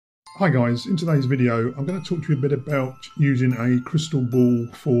Hi guys, in today's video I'm going to talk to you a bit about using a crystal ball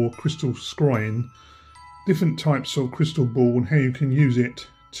for crystal scrying, different types of crystal ball and how you can use it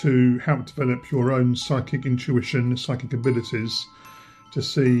to help develop your own psychic intuition, psychic abilities to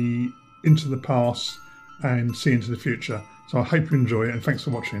see into the past and see into the future. So I hope you enjoy it and thanks for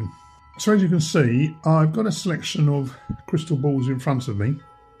watching. So as you can see, I've got a selection of crystal balls in front of me.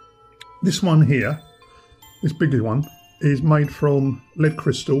 This one here, this bigger one, is made from lead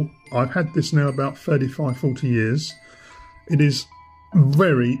crystal. I've had this now about 35-40 years. It is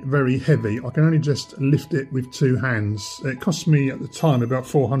very, very heavy. I can only just lift it with two hands. It cost me at the time about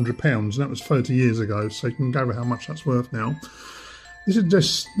 £400, and that was 30 years ago, so you can gather how much that's worth now. This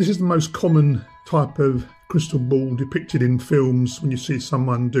is the most common type of crystal ball depicted in films when you see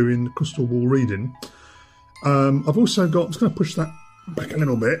someone doing crystal ball reading. I've also got, I'm just going to push that back a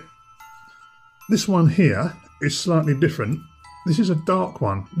little bit. This one here is slightly different. This is a dark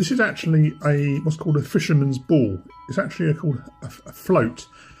one. This is actually what's called a fisherman's ball. It's actually called a float.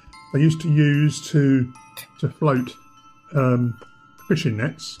 They used to use to float fishing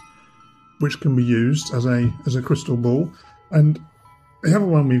nets, which can be used as a crystal ball. And the other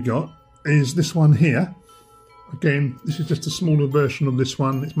one we've got is this one here. Again, this is just a smaller version of this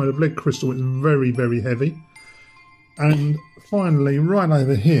one. It's made of lead crystal. It's very, very heavy. And finally, right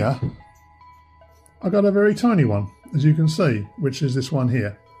over here, I got a very tiny one, as you can see, which is this one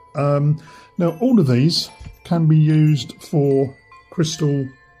here. Now, all of these can be used for crystal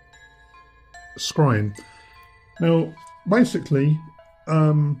scrying. Now, basically,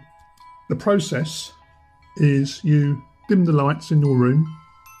 the process is you dim the lights in your room,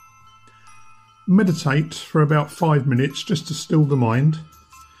 meditate for about 5 minutes just to still the mind,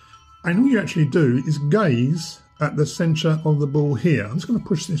 and all you actually do is gaze at the centre of the ball here. I'm just going to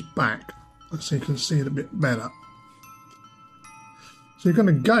push this back so you can see it a bit better. So you're going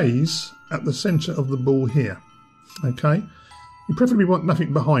to gaze at the centre of the ball here, okay? You preferably want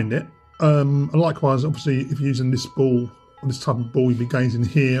nothing behind it. Likewise, obviously, if you're using this ball, or this type of ball, you'd be gazing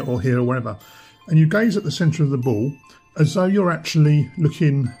here or wherever. And you gaze at the centre of the ball as though you're actually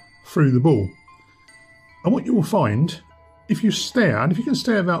looking through the ball. And what you will find, if you stare, and if you can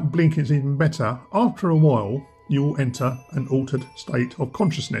stare without blinking, it's even better, after a while, you will enter an altered state of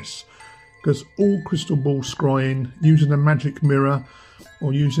consciousness. Because all crystal ball scrying, using a magic mirror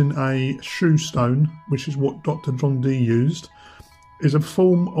or using a shoe stone, which is what Dr. John Dee used, is a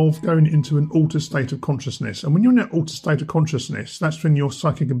form of going into an altered state of consciousness. And when you're in that altered state of consciousness, that's when your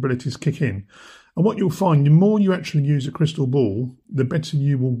psychic abilities kick in. And what you'll find, the more you actually use a crystal ball, the better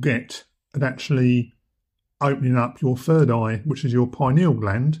you will get at actually opening up your third eye, which is your pineal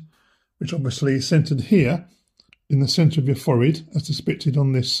gland, which obviously is centered here in the centre of your forehead, as depicted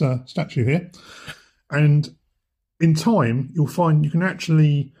on this statue here. And in time, you'll find you can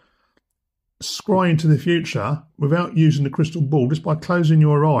actually scry into the future without using the crystal ball, just by closing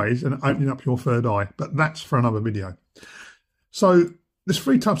your eyes and opening up your third eye. But that's for another video. So there's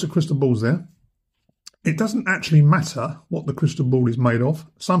 3 types of crystal balls there. It doesn't actually matter what the crystal ball is made of.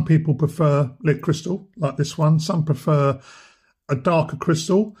 Some people prefer lead crystal, like this one. Some prefer a darker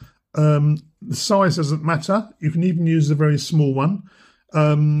crystal. The size doesn't matter. You can even use a very small one.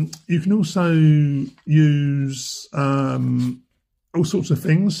 You can also use all sorts of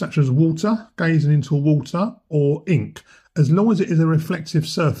things, such as water, gazing into water, or ink, as long as it is a reflective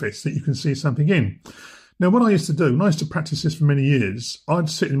surface that you can see something in. Now, what I used to do, and I used to practice this for many years,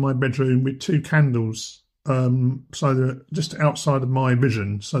 I'd sit in my bedroom with 2 candles, so they're just outside of my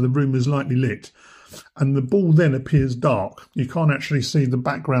vision, so the room is lightly lit. And the ball then appears dark. You can't actually see the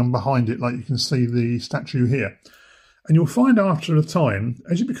background behind it like you can see the statue here. And you'll find after a time,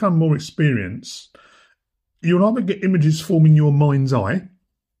 as you become more experienced, you'll either get images forming your mind's eye,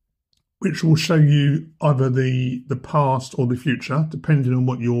 which will show you either the past or the future, depending on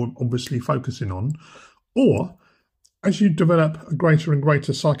what you're obviously focusing on. Or, as you develop a greater and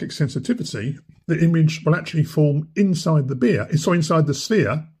greater psychic sensitivity, the image will actually form inside the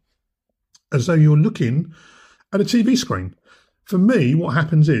sphere, as though you're looking at a TV screen. For me, what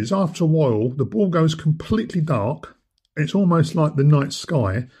happens is, after a while, the ball goes completely dark. It's almost like the night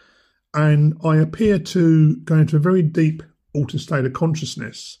sky. And I appear to go into a very deep altered state of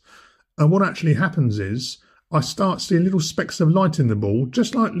consciousness. And what actually happens is, I start seeing little specks of light in the ball,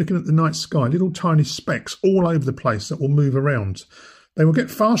 just like looking at the night sky, little tiny specks all over the place that will move around. They will get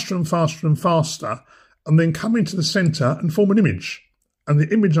faster and faster and faster, and then come into the centre and form an image. And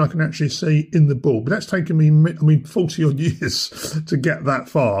the image I can actually see in the ball. But that's taken me, 40 odd years to get that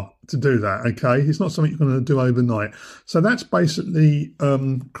far, to do that, okay? It's not something you're going to do overnight. So that's basically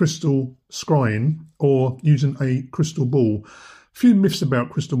crystal scrying, or using a crystal ball. few myths about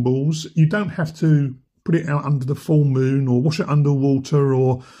crystal balls. You don't have to put it out under the full moon or wash it underwater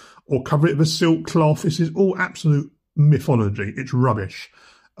or cover it with a silk cloth. This is all absolute mythology. It's rubbish.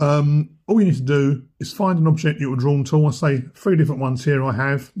 All you need to do is find an object you're drawn to. I say 3 different ones here I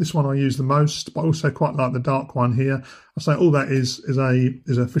have. This one I use the most, but I also quite like the dark one here. I say all that is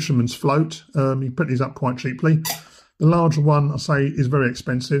a fisherman's float. You put these up quite cheaply. The larger one, I say, is very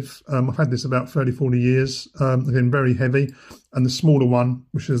expensive. I've had this about 30, 40 years. Again, very heavy. And the smaller one,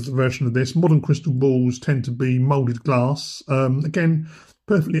 which is the version of this, modern crystal balls tend to be moulded glass. Again,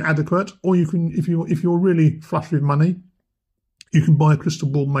 perfectly adequate. Or you can, if you're really flush with money, you can buy a crystal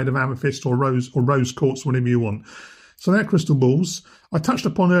ball made of amethyst or rose quartz, whatever you want. So they're crystal balls. I touched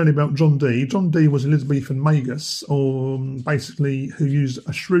upon earlier about John Dee. John Dee was Elizabethan magus, or basically who used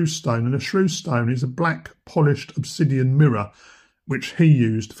a shrew stone. And a shrew stone is a black polished obsidian mirror, which he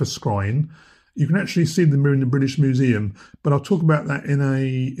used for scrying. You can actually see the mirror in the British Museum, but I'll talk about that in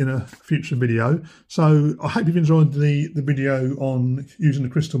a future video. So I hope you've enjoyed the video on using the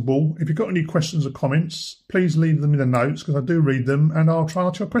crystal ball. If you've got any questions or comments, please leave them in the notes because I do read them and I'll try to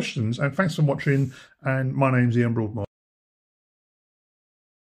answer your questions. And thanks for watching. And my name's Ian Broadmoor.